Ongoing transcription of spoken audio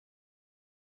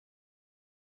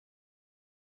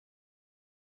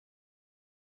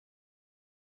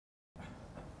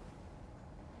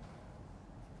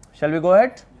Shall we go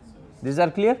ahead? These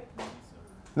are clear?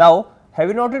 Now, have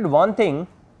you noted one thing?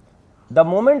 The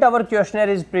moment our questionnaire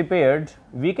is prepared,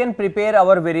 we can prepare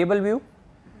our variable view.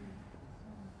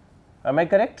 Am I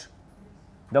correct?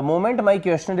 The moment my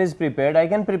questionnaire is prepared, I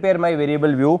can prepare my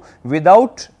variable view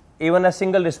without even a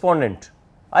single respondent.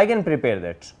 I can prepare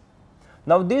that.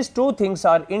 Now, these two things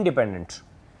are independent.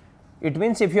 It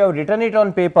means if you have written it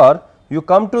on paper, you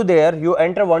come to there, you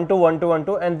enter 1 2 1 2 1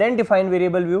 2 and then define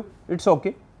variable view, it is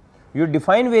okay. You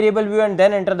define variable view and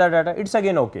then enter the data, it is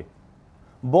again okay.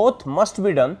 Both must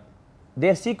be done,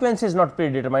 their sequence is not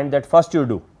predetermined, that first you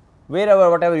do, wherever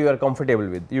whatever you are comfortable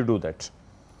with, you do that.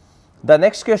 The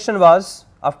next question was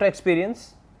after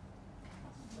experience,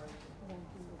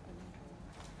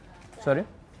 sorry,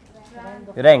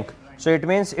 rank. So, it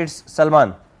means it is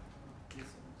Salman.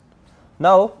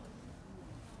 Now,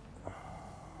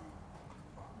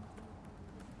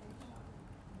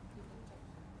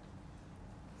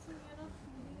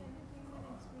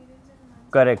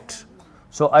 correct.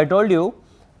 So, I told you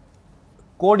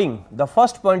coding, the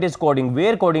first point is coding,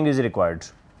 where coding is required.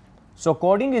 So,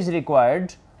 coding is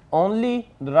required only,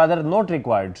 rather not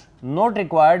required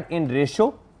in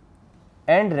ratio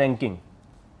and ranking.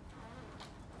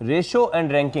 Ratio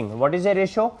and ranking. What is a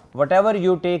ratio? Whatever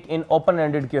you take in open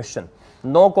ended question,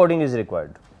 no coding is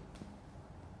required.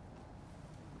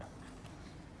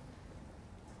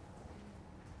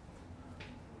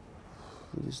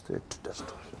 Where is that dust?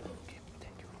 Okay,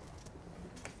 thank you.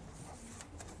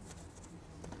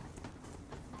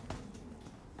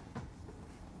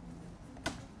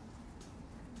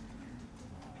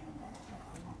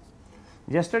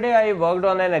 Yesterday I worked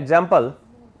on an example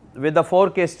with the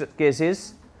 4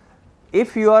 cases.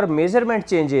 If your measurement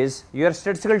changes, your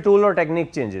statistical tool or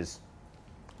technique changes.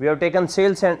 We have taken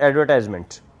sales and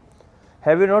advertisement.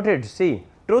 Have you noted? See,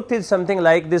 truth is something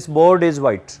like this board is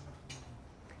white.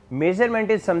 Measurement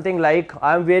is something like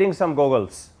I am wearing some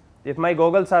goggles. If my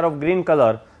goggles are of green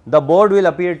color, the board will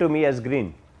appear to me as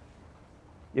green.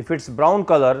 If it is brown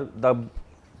color, the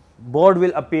board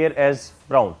will appear as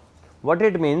brown. What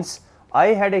it means? I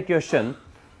had a question.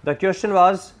 The question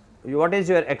was, what is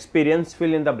your experience?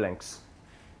 Fill in the blanks.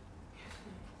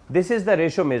 This is the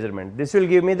ratio measurement. This will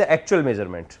give me the actual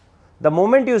measurement. The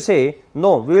moment you say,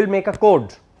 no, we will make a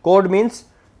code. Code means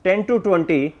 10 to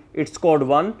 20, it is code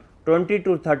 1, 20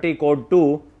 to 30 code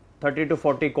 2, 30 to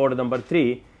 40 code number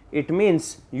 3. It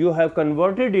means you have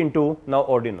converted into now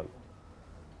ordinal.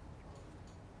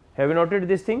 Have you noted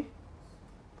this thing?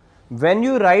 When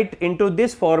you write into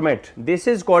this format, this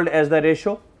is called as the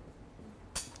ratio,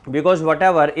 because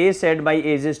whatever A said my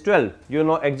age is 12, you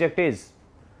know exact age.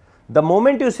 The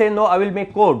moment you say no, I will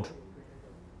make code,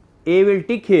 A will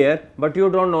tick here, but you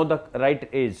do not know the right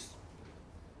age.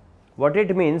 What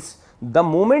it means? The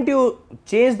moment you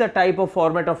change the type of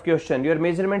format of question, your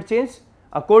measurement change,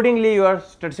 accordingly your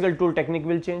statistical tool technique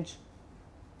will change.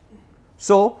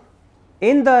 So,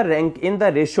 in the rank, in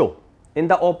the ratio, in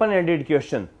the open ended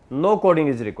question, no coding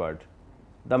is required.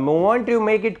 The moment you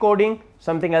make it coding,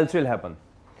 something else will happen.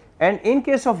 And in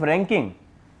case of ranking,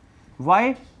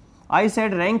 why I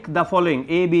said rank the following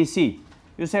A, B, C,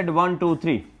 you said 1, 2,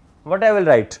 3, what I will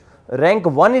write? Rank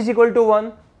 1 is equal to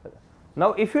 1.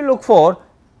 Now, if you look for,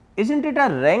 isn't it a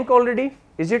rank already?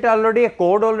 Is it already a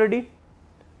code already?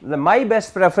 My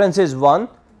best preference is 1,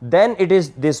 then it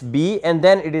is this B and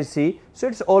then it is C. So,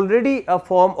 it is already a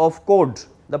form of code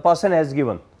the person has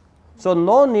given. So,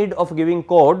 no need of giving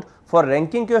code for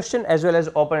ranking question as well as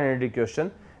open ended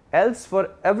question, else for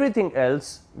everything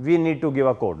else we need to give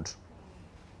a code.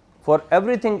 For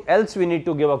everything else we need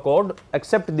to give a code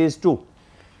except these two.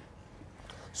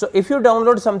 So, if you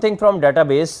download something from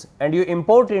database and you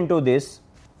import into this,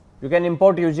 you can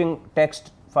import using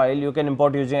text file, you can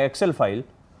import using Excel file,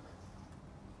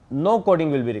 no coding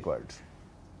will be required.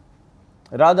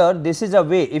 Rather, this is a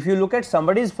way, if you look at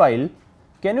somebody's file,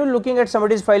 can you looking at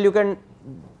somebody's file, you can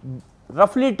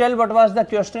roughly tell what was the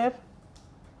questionnaire?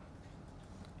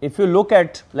 If you look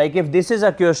at, like if this is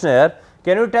a questionnaire,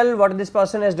 can you tell what this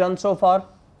person has done so far?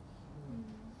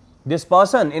 This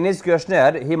person in his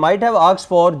questionnaire, he might have asked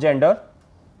for gender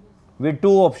with 2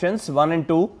 options 1 and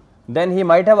 2, then he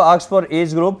might have asked for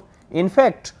age group. In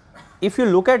fact, if you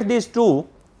look at these 2,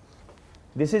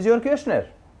 this is your questionnaire.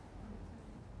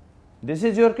 This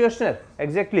is your questionnaire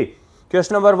exactly.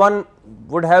 Question number 1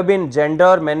 would have been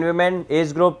gender, men, women,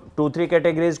 age group, 2, 3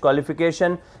 categories,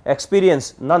 qualification,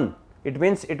 experience, none. It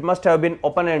means it must have been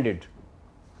open ended.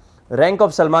 Rank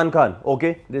of Salman Khan,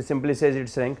 okay, this simply says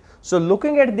its rank. So,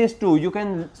 looking at these 2, you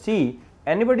can see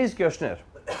anybody's questionnaire.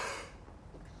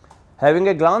 Having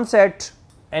a glance at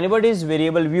anybody's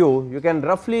variable view, you can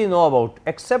roughly know about,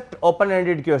 except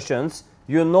open-ended questions,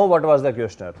 you know what was the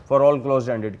questioner for all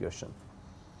closed-ended question.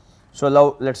 So,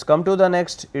 now let us come to the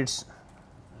next, it is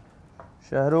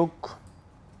Shahrukh.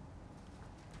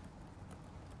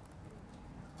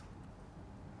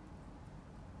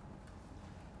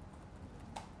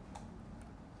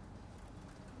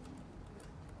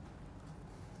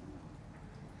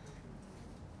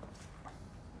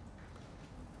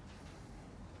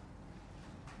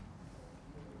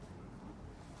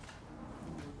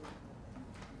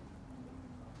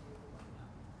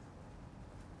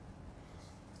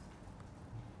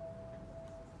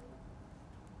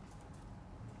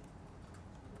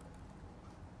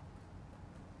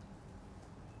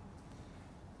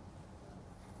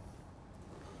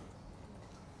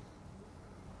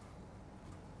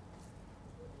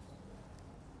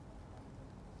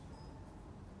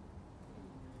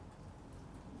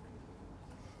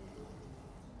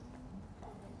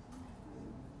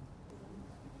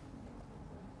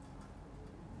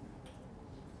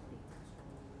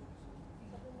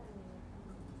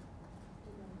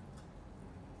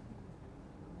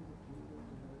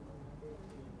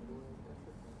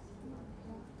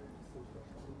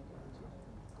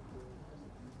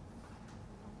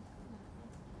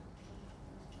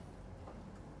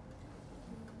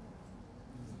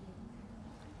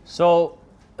 So,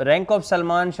 rank of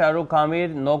Salman, Shahrukh, Amir,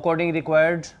 no coding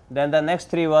required. Then the next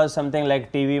three was something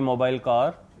like TV, mobile,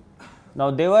 car.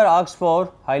 Now, they were asked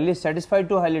for highly satisfied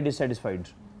to highly dissatisfied,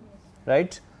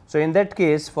 right. So, in that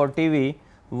case for TV,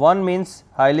 1 means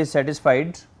highly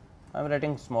satisfied, I am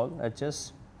writing small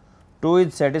h's, 2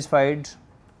 is satisfied,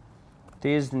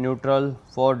 3 is neutral,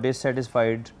 4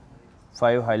 dissatisfied,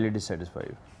 5 highly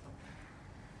dissatisfied.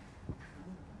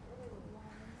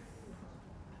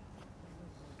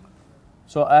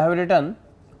 So, I have written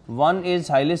 1 is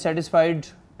highly satisfied,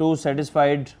 2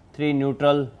 satisfied, 3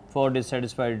 neutral, 4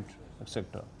 dissatisfied,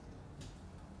 etc.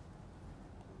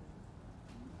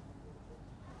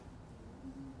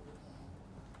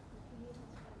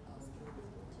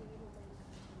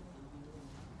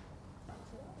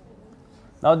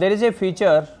 Now, there is a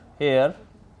feature here,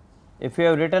 if you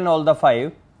have written all the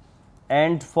 5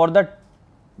 and for the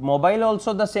mobile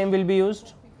also the same will be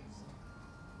used.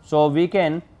 So, we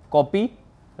can copy,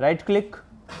 right click,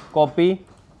 copy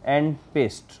and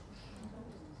paste.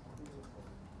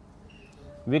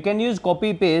 We can use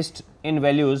copy paste in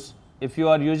values. If you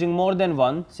are using more than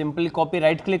one, simply copy,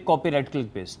 right click,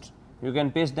 paste. You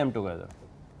can paste them together.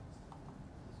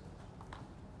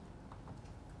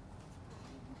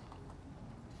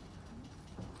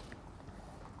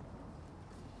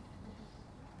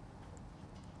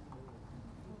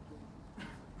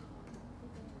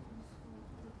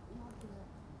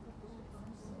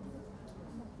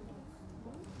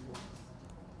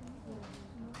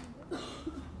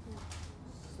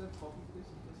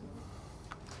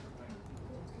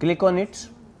 Click on it,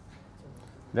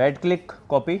 right click,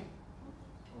 copy,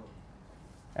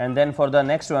 and then for the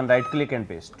next one right click and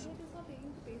paste.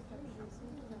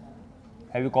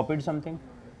 Have you copied something?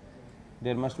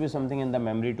 There must be something in the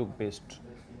memory to paste.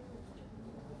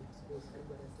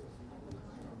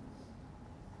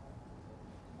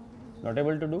 Not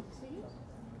able to do?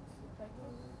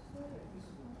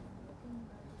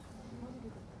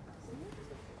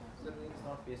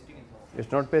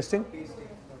 It's not pasting?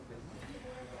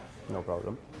 No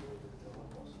problem.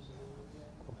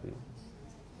 Copy,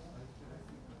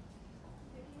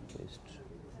 paste.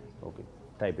 Okay,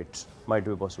 type it. Might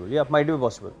be possible. Yeah, might be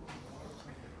possible.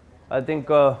 I think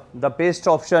the paste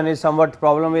option is somewhat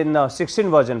problem in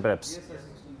 16 version perhaps.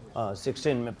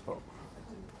 16.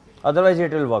 Otherwise,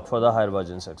 it will work for the higher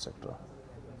versions, etc.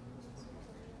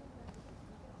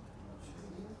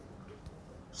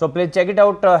 So, please check it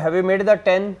out. Have you made the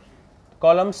 10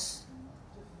 columns?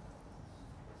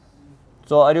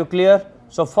 So, are you clear?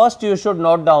 So, first you should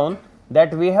note down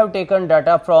that we have taken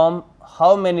data from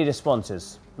how many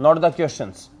responses, not the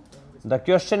questions. The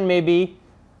question may be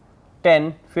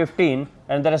 10, 15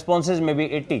 and the responses may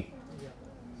be 80.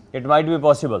 It might be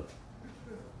possible.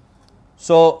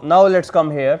 So, now let us come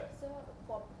here.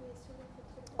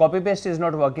 Copy paste is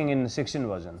not working in 16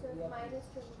 version.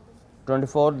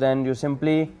 24, then you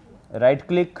simply right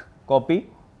click, copy,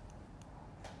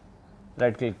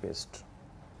 right click, paste.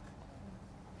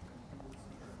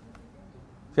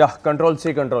 Yeah, control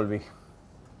C, control V.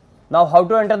 Now, how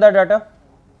to enter the data?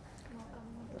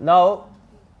 Now,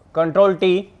 control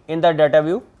T in the data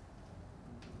view.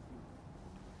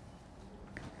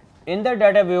 In the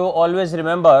data view, always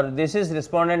remember this is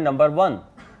respondent number 1.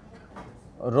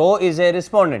 Row is a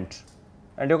respondent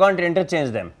and you can't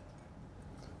interchange them.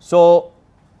 So,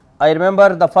 I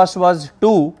remember the first was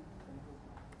 2.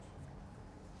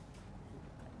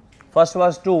 First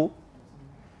was 2.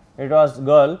 It was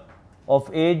girl of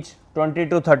age 20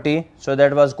 to 30. So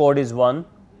that was code is 1.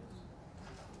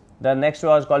 The next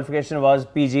was qualification was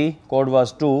PG. Code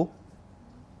was 2.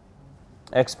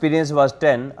 Experience was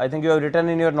 10. I think you have written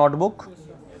in your notebook.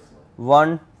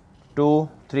 1, 2,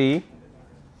 3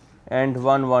 and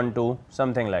 1, 1, 2,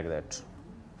 something like that.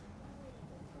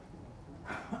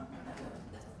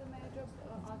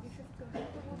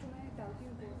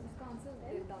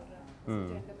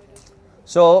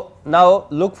 So now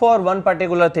look for one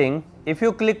particular thing. If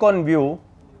you click on view,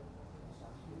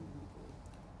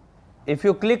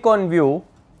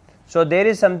 so there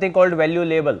is something called value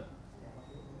label.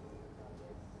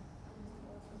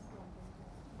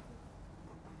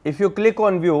 If you click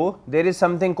on view, there is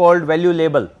something called value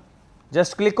label.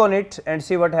 Just click on it and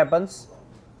see what happens.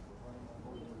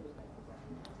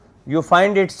 You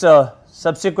find its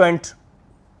subsequent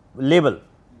label.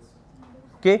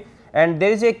 Okay, and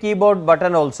there is a keyboard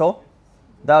button also.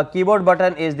 The keyboard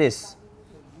button is this.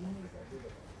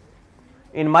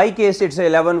 In my case, it's a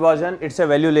 11 version. It's a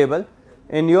value label.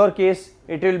 In your case,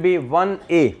 it will be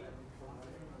 1A.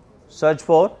 Search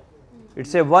for.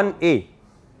 It's a 1A.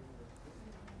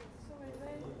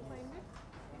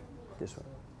 This one.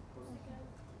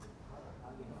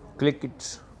 Click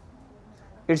it.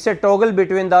 It's a toggle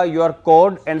between the your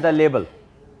code and the label.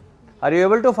 Are you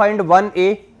able to find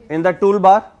 1A in the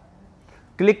toolbar?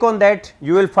 Click on that.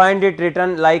 You will find it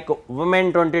written like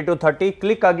women 20 to 30.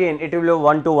 Click again. It will be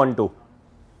 1 to 1 2.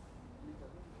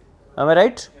 Am I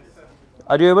right?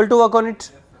 Are you able to work on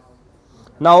it?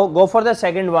 Now go for the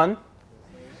second one.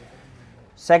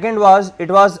 Second was it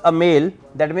was a male.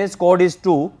 That means code is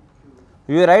 2.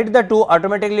 You write the 2,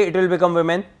 automatically it will become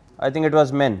women. I think it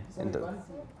was men.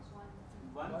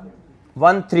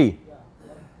 1 3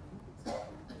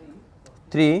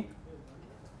 3.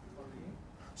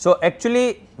 So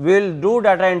actually we will do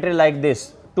data entry like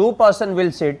this. 2 person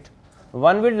will sit,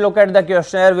 one will look at the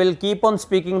questionnaire, will keep on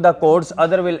speaking the codes,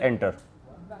 other will enter.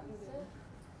 I have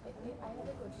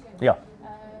a question. Yeah.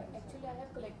 Actually, I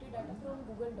have collected data from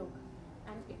Google Doc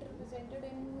and it represented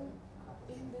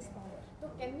in this part. So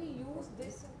can we use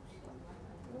this?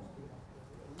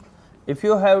 If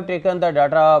you have taken the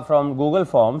data from Google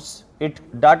Forms,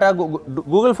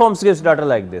 Google Forms gives data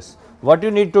like this. What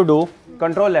you need to do,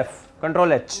 Control F,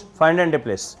 Control H, find and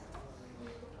replace.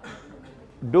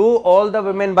 Do all the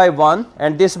women by 1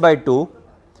 and this by 2,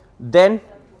 then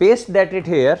paste that it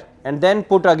here and then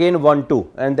put again 1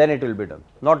 2 and then it will be done,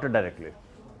 not directly,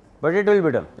 but it will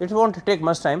be done. It won't take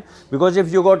much time, because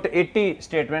if you got 80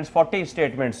 statements, 40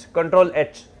 statements, Control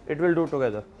H, it will do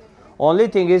together. Only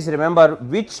thing is, remember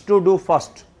which to do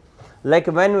first. Like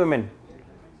when women,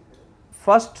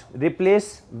 first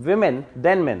replace women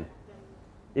then men.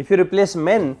 If you replace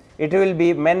men, it will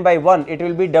be men by 1, it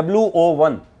will be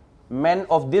WO1. Men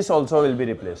of this also will be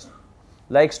replaced.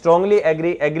 Like strongly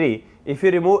agree, agree. If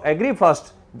you remove agree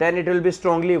first, then it will be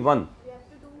strongly 1. We have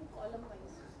to do column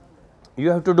wise. You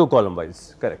have to do column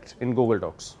wise, correct, in Google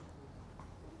Docs.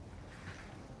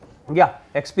 Yeah,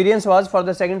 experience was for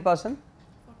the second person?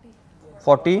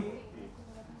 40. 2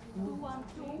 1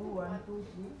 2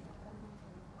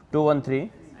 2 1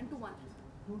 3. and 2 1.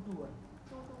 2 2 1.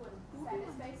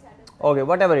 Okay,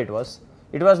 whatever it was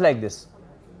like this.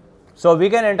 So we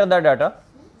can enter the data.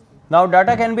 Now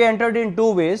data can be entered in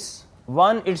 2 ways.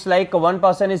 One, it's like one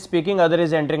person is speaking, other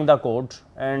is entering the code,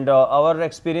 and our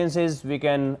experience is we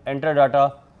can enter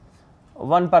data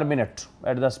 1 per minute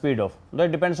at the speed of.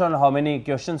 That depends on how many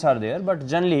questions are there, but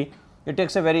generally it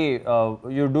takes a very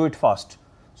you do it fast.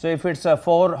 So if it's a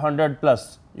 400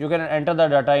 plus, you can enter the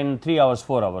data in 3 hours,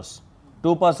 4 hours.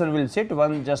 2 person will sit,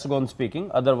 one just go on speaking,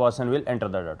 other person will enter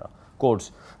the data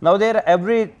codes. Now there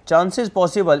every chance is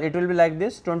possible, it will be like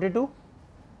this 22.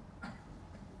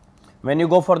 When you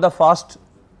go for the fast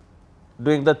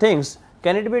doing the things,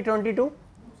 can it be 22?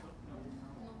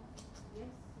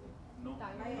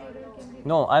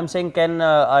 No, I am saying can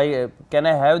I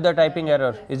have the typing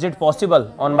error? Is it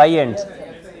possible on my end?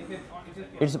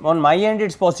 It's on my end,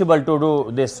 it's possible to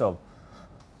do this. So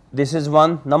this is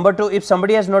one. Number 2, if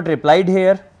somebody has not replied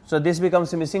here, so this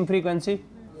becomes a missing frequency.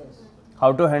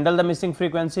 How to handle the missing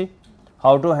frequency?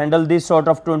 How to handle this sort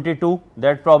of 22,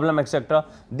 that problem, etc.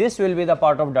 This will be the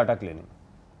part of data cleaning.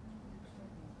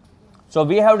 So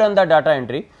we have done the data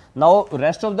entry. Now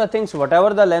rest of the things,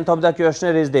 whatever the length of the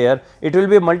questionnaire is there, it will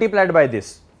be multiplied by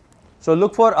this. So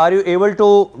look for, are you able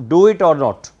to do it or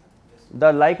not?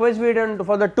 The likewise we done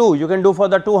for the 2, you can do for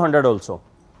the 200 also.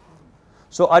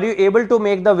 So are you able to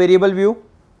make the variable view?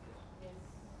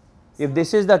 If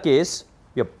this is the case,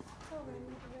 yep.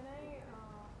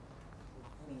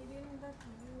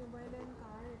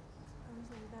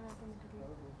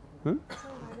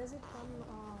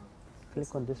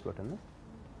 Click on this button. No?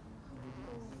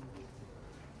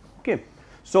 Okay.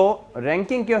 So,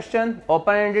 ranking question,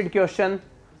 open-ended question,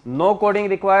 no coding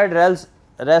required,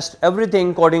 rest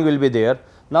everything coding will be there.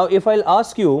 Now, if I will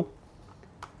ask you,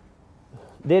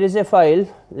 there is a file,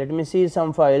 let me see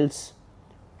some files,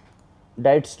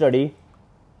 diet study.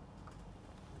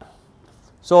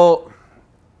 So,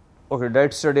 okay,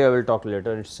 diet study I will talk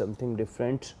later, it is something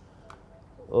different.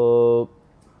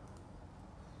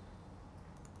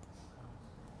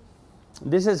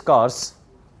 This is cars.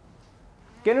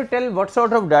 Can you tell what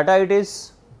sort of data it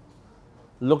is?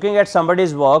 Looking at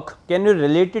somebody's work, can you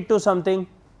relate it to something?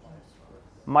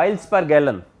 Miles per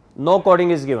gallon, no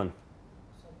coding is given.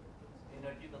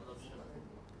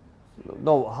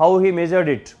 No, how he measured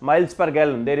it? Miles per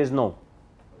gallon, there is no.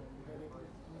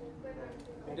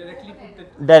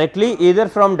 Directly either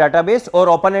from database or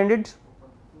open-ended,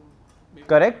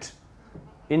 correct?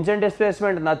 Engine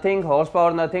displacement nothing,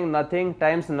 horsepower nothing,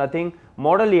 times nothing.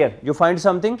 Model year, you find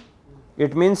something,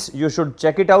 it means you should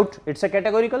check it out, it is a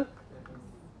categorical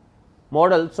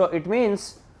model. So, it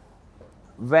means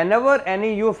whenever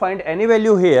you find any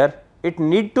value here, it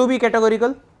need to be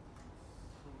categorical,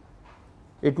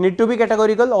 it need to be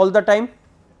categorical all the time,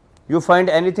 you find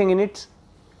anything in it.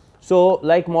 So,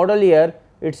 like model year,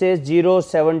 it says 0,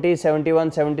 70,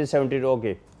 71, 70, 72,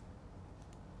 okay.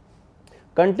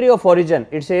 Country of origin,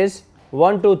 it says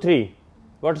 1, 2, 3,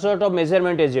 what sort of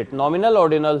measurement is it? Nominal,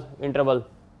 ordinal, interval?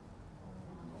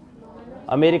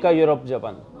 America, Europe,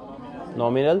 Japan.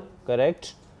 Nominal,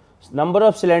 correct. Number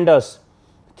of cylinders,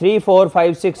 3, 4,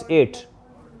 5, 6, 8.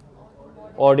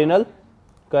 Ordinal,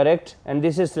 correct. And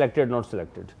this is selected, not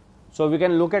selected. So, we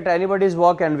can look at anybody's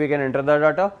work and we can enter the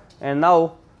data. And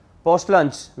now, post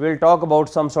lunch, we will talk about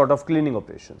some sort of cleaning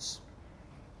operations.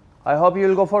 I hope you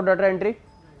will go for data entry.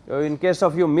 In case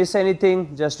of you miss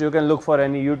anything, just you can look for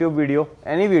any YouTube video,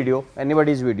 any video,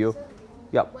 anybody's video. Sir,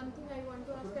 Yeah. one thing